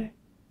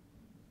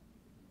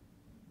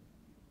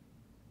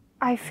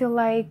 I feel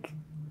like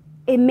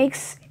it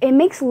makes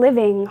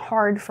living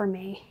hard for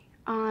me,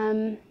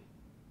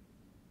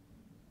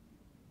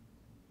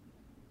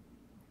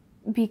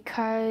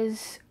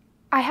 because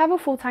I have a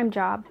full-time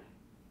job.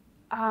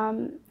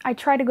 I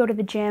try to go to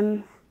the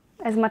gym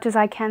as much as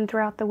I can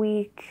throughout the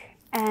week,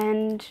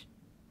 and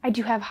I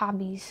do have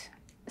hobbies.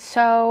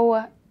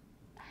 So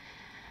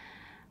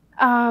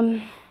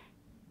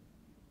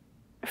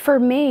for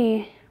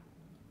me,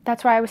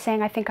 that's why I was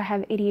saying I think I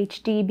have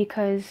ADHD,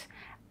 because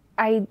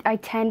I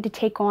tend to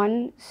take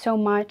on so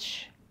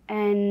much,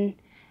 and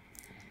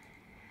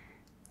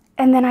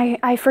then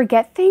I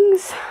forget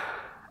things.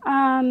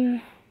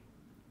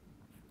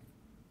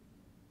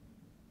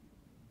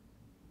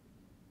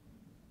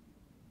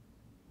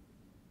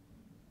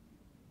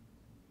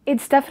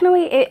 It's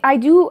definitely, I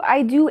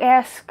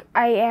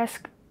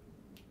ask,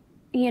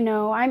 you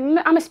know,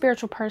 I'm a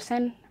spiritual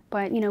person,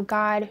 but, you know,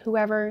 God,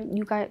 whoever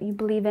you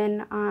believe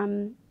in,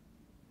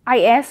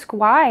 I ask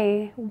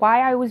why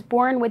I was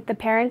born with the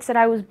parents that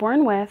I was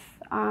born with.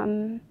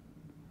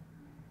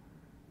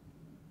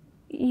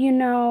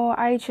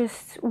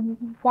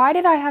 why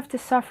did I have to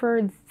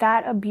suffer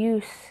that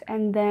abuse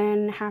and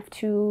then have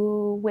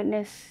to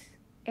witness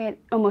it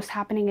almost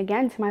happening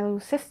again to my little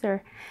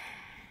sister?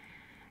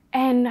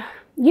 And,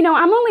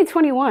 I'm only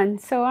 21,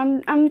 so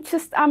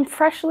I'm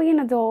freshly an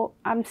adult.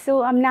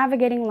 I'm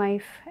navigating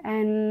life,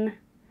 and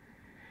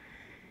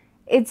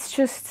it's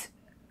just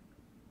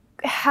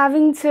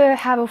having to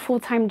have a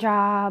full-time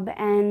job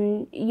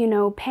and,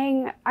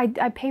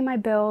 I pay my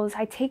bills,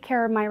 I take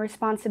care of my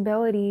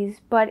responsibilities,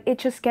 but it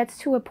just gets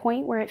to a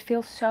point where it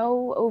feels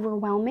so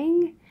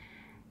overwhelming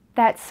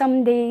that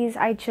some days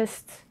I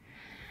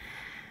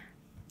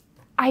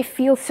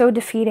feel so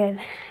defeated.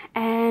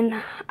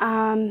 And,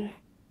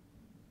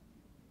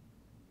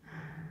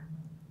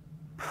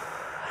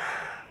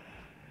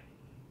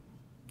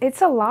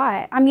 it's a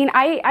lot. I mean,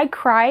 I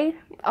cry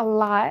a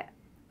lot,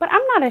 but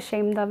I'm not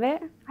ashamed of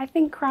it. I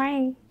think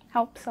crying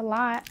helps a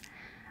lot.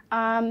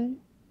 I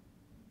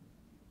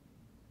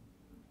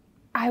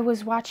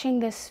was watching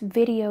this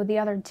video the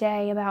other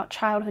day about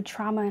childhood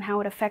trauma and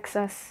how it affects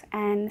us,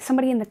 and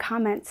somebody in the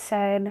comments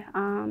said,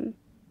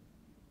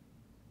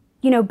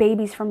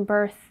 babies from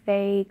birth,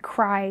 they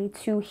cry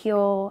to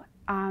heal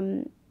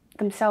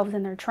themselves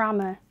and their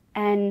trauma,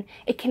 and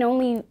it can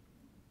only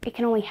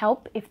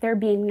help if they're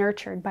being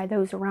nurtured by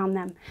those around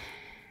them.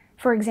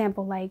 For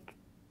example, like,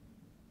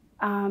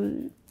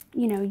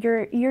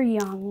 you're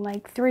young,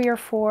 like 3 or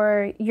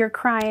 4, you're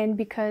crying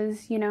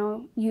because,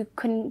 you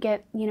couldn't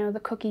get,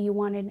 the cookie you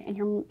wanted, and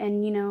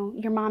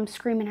your mom's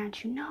screaming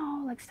at you,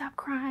 no, like, stop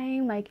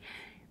crying, like,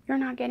 you're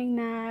not getting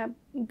that,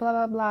 blah,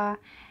 blah, blah.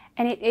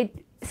 And it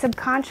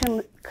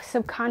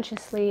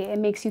subconsciously, it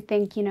makes you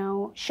think,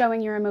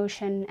 showing your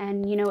emotion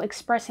and,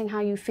 expressing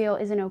how you feel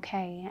isn't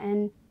okay.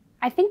 And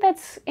I think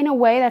that's, in a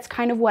way, that's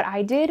kind of what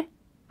I did.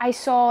 I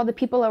saw the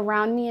people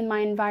around me in my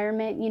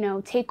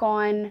environment, take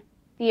on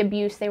the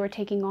abuse they were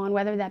taking on,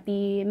 whether that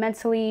be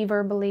mentally,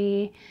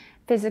 verbally,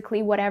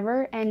 physically,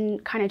 whatever,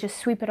 and kind of just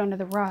sweep it under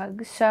the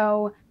rug.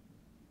 So,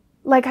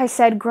 like I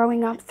said,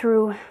 growing up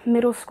through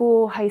middle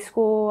school, high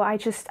school, I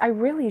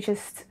really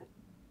just,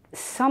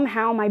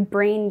 somehow my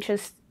brain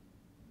just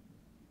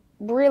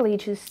really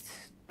just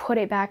put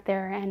it back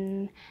there,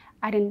 and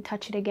I didn't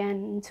touch it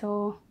again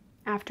until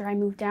after I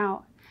moved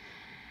out.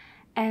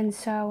 And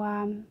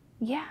so,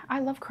 yeah, I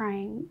love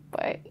crying,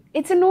 but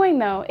it's annoying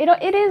though.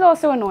 It is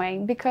also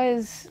annoying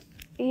because,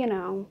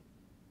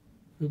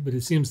 But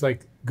it seems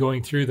like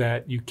going through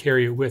that, you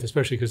carry it with,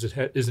 especially because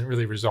it isn't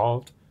really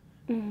resolved.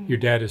 Your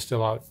dad is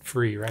still out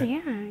free, right?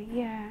 Yeah,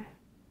 yeah.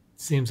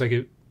 Seems like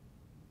it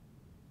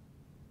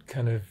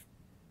kind of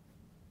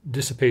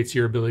dissipates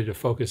your ability to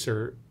focus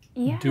or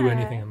do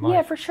anything in life.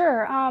 Yeah, for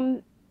sure.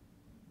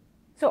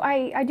 So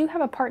I do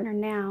have a partner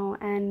now,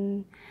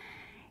 and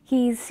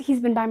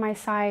he's been by my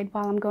side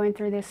while I'm going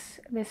through this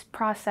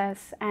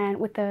process, and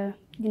with the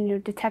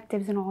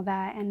detectives and all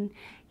that. And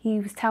he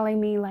was telling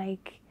me,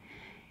 like,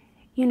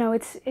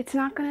 it's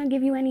not gonna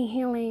give you any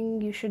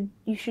healing. You should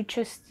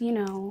just,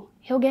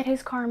 he'll get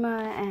his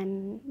karma,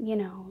 and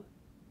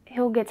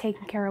he'll get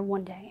taken care of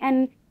one day.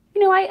 And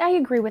I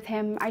agree with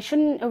him. I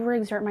shouldn't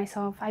overexert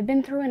myself. I've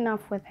been through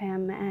enough with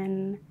him,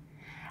 and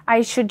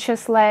I should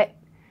just let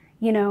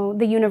the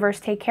universe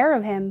take care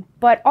of him.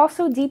 But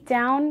also deep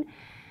down,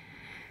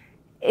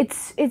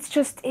 it's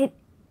just it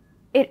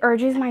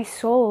urges my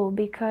soul,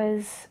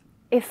 because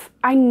if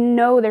I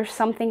know there's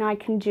something I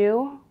can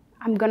do,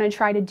 I'm gonna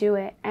try to do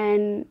it.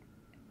 And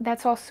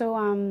that's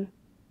also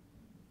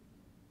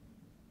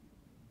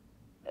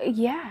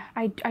yeah,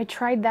 I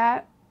tried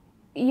that.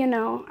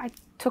 I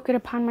took it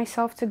upon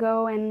myself to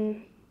go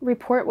and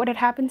report what had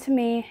happened to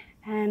me.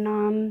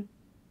 And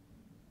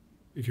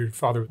If your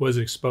father was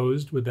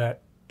exposed, would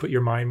that put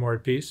your mind more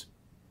at peace?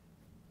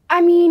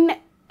 I mean,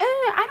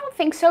 I don't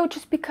think so,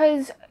 just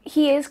because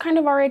he is kind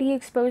of already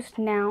exposed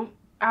now.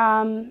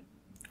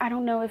 I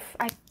don't know if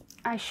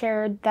I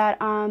shared that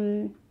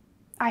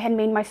I had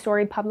made my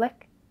story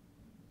public,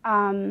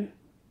 and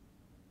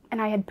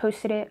I had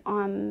posted it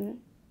on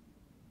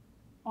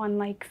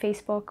like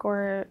Facebook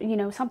or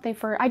something.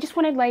 I just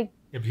wanted, like,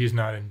 Yeah, but he's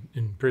not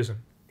in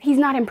prison. he's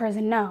not in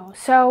prison, no.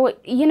 So,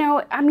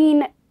 I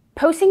mean,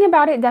 posting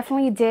about it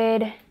definitely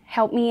did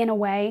help me in a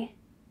way.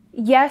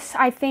 Yes,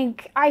 I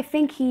think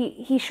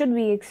he should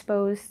be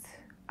exposed.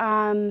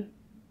 But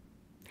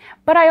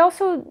I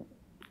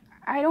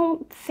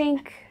don't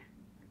think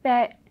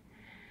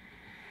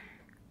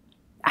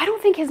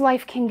his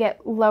life can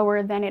get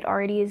lower than it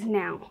already is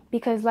now.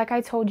 Because, like I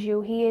told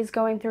you, he is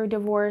going through a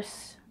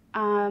divorce.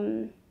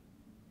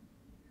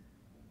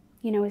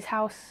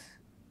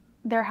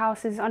 Their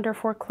house is under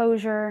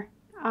foreclosure.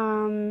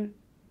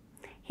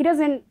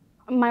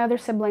 My other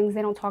siblings,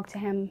 they don't talk to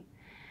him.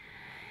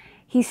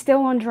 He's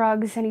still on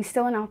drugs, and he's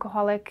still an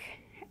alcoholic.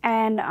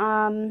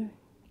 And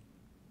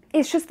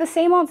it's just the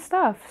same old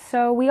stuff.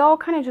 So we all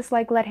kind of just,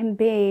 like, let him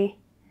be.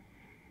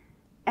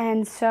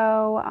 And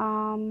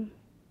so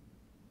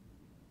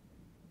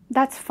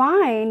that's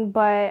fine.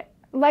 But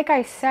like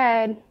I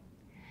said,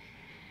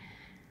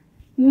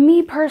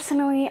 me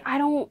personally, I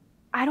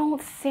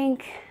don't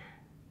think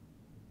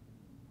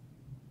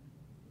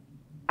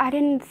I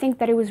didn't think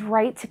that it was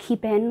right to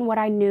keep in what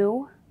I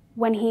knew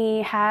when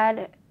he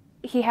had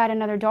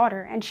another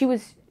daughter, and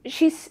she's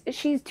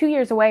 2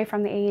 years away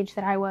from the age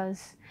that I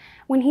was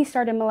when he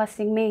started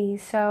molesting me.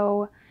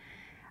 So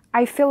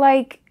I feel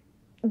like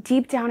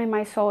deep down in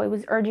my soul, it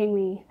was urging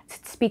me to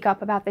speak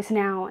up about this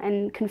now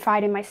and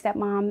confide in my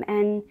stepmom,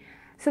 and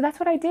so that's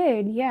what I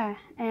did. Yeah.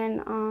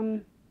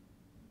 And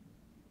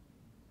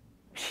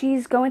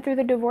she's going through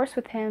the divorce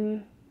with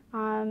him.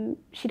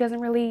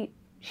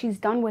 She's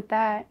done with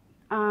that.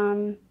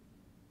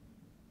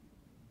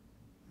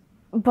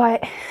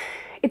 But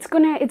it's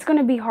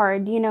gonna be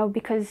hard, you know,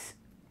 because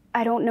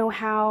I don't know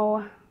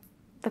how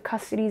the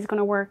custody is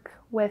gonna work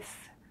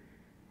with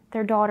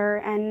their daughter,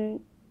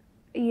 and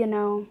you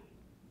know,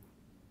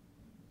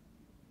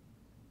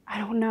 I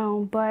don't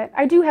know, but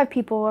I do have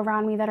people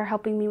around me that are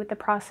helping me with the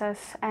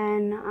process,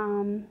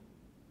 and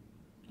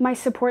my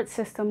support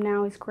system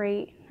now is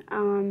great.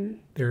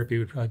 Therapy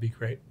would probably be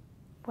great.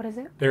 What is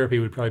it? Therapy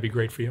would probably be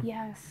great for you.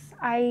 Yes,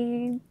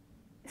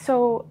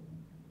 so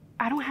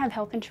I don't have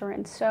health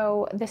insurance,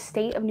 so the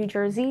state of New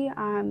Jersey,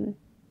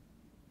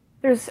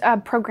 there's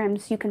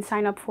programs you can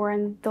sign up for,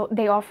 and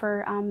they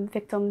offer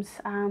victims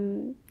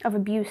of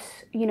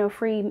abuse, you know,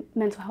 free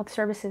mental health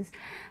services.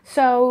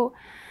 So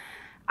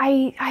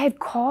I had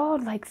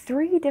called like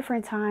 3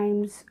 different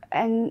times,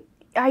 and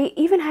I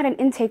even had an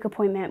intake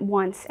appointment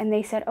once, and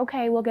they said,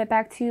 okay, we'll get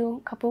back to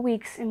you a couple of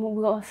weeks and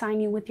we'll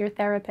assign you with your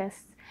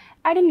therapist.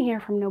 I didn't hear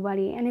from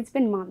nobody, and it's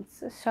been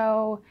months.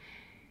 So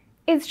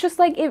it's just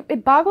like,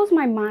 it boggles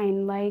my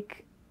mind.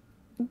 Like,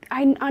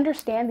 I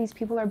understand these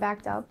people are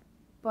backed up,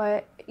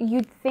 but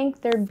you'd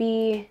think there'd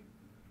be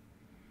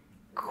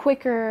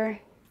quicker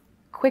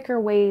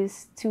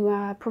ways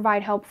to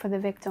provide help for the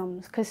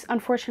victims, because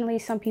unfortunately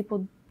some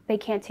people, they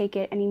can't take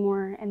it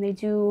anymore, and they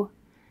do,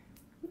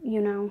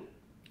 you know,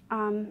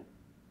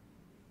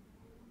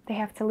 they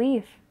have to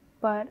leave.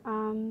 But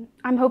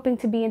I'm hoping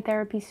to be in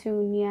therapy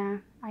soon. Yeah,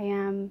 I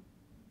am.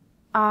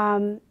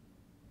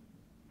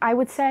 I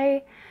would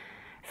say,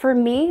 for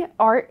me,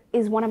 art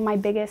is one of my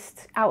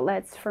biggest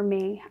outlets for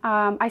me.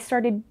 I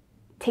started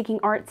taking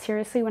art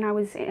seriously when I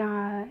was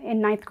in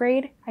 9th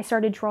grade. I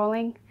started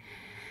drawing,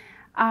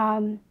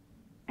 and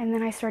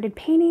then I started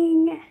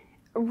painting.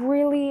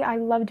 Really, I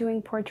love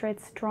doing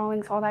portraits,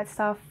 drawings, all that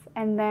stuff.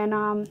 And then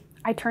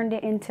I turned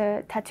it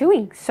into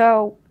tattooing.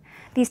 So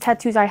these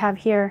tattoos I have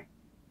here,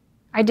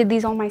 I did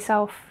these all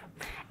myself,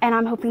 and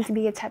I'm hoping to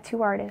be a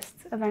tattoo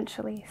artist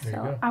eventually.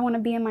 So I want to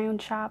be in my own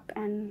shop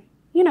and,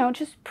 you know,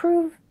 just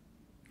prove,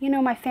 you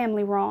know, my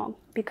family wrong,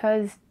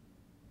 because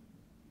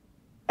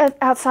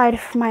outside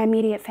of my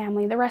immediate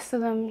family, the rest of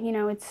them, you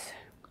know, it's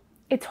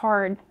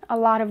hard. A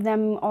lot of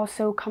them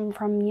also come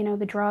from, you know,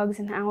 the drugs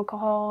and the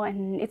alcohol,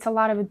 and it's a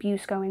lot of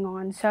abuse going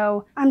on.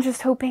 So I'm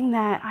just hoping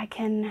that I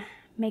can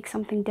make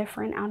something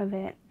different out of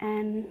it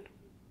and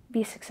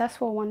be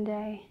successful one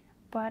day.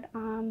 But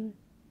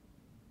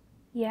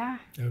yeah.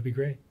 That would be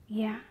great.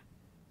 Yeah.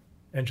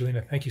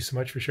 Angelina, thank you so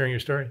much for sharing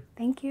your story.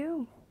 Thank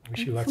you. I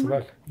wish you lots of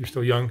luck. You're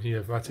still young. You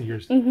have lots of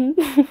years.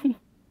 Mm-hmm.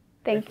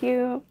 Thank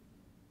you.